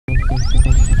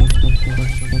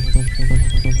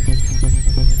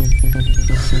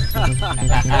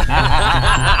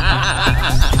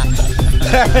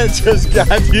Just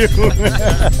got you. Good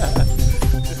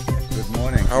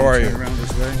morning. How are you? Around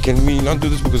this way? Can we not do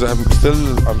this because I'm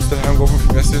still hangover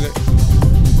from yesterday?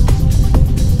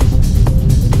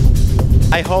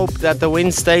 I hope that the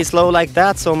wind stays low like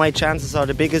that, so my chances are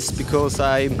the biggest because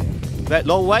I'm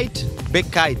low weight,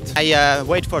 big kite. I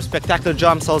wait for spectacular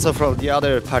jumps also from the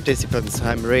other participants.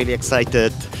 I'm really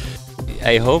excited.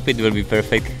 I hope it will be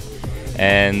perfect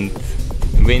and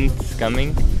wind's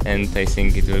coming, and I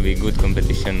think it will be good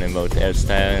competition about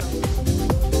airstyle.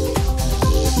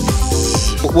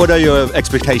 What are your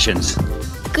expectations?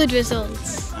 Good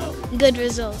results. Good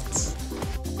results.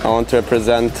 I want to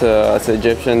represent as an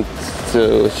Egyptian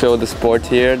to show the sport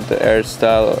here, the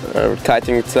airstyle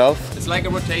kiting itself. It's like a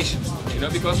rotation, you know,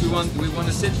 because we want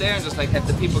to sit there and just like have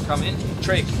the people come in,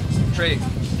 trick, trick,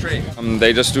 trick.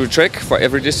 They just do a trick for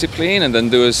every discipline and then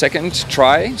do a second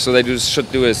try. So they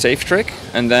should do a safe trick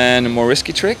and then a more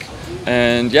risky trick,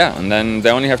 and yeah, and then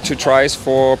they only have 2 tries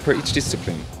per each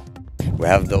discipline. We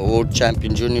have the world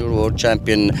champion, junior world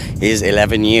champion. He's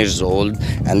 11 years old,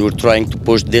 and we're trying to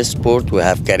push this sport. We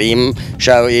have Karim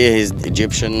Shawi, he's the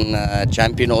Egyptian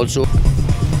champion also.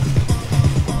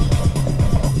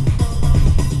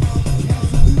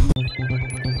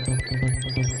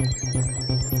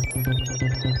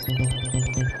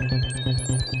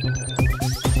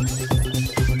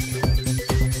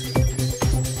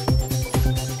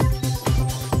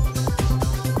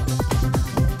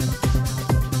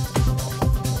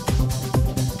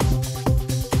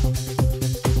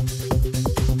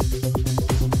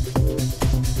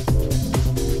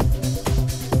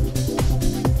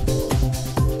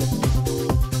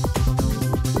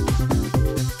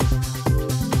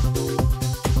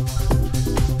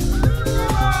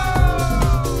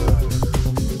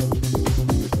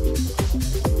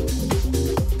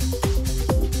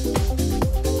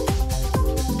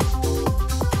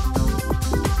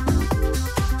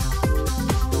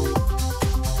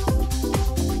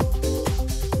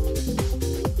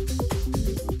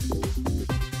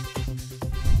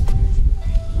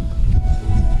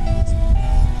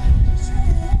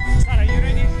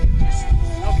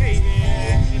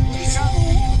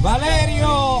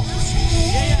 Valerio,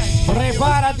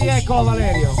 prepárate, eccolo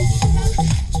Valerio.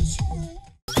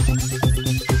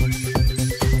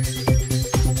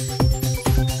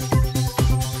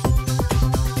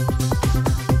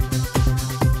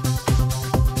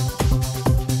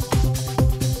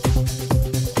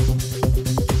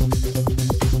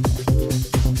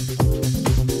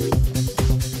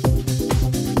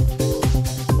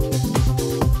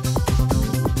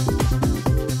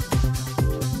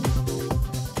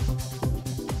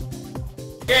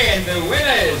 Okay, and the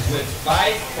winner is with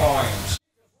 5 points.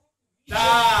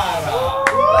 Sarah!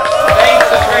 Thanks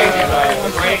for crazy, guys.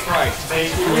 Great prize.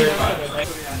 Thank you very much.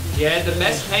 He had the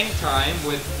best hang time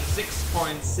with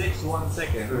 6.61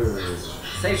 seconds.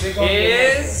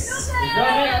 Is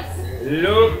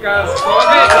Lucas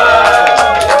Cometa!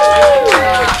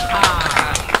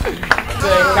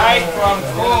 The kite from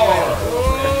Core.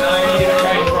 The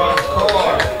kite from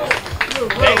Core.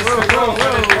 Thanks for Core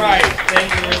for the prize.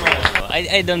 Thank you very much.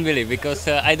 I don't believe, because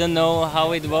I don't know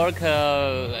how it works.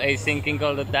 I thinking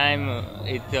all the time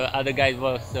other guys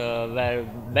were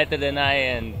better than I,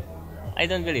 and I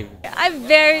don't believe. I'm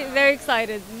very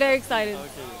excited, very excited. Okay.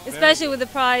 Especially with the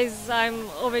prize, I'm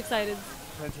overexcited.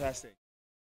 Fantastic.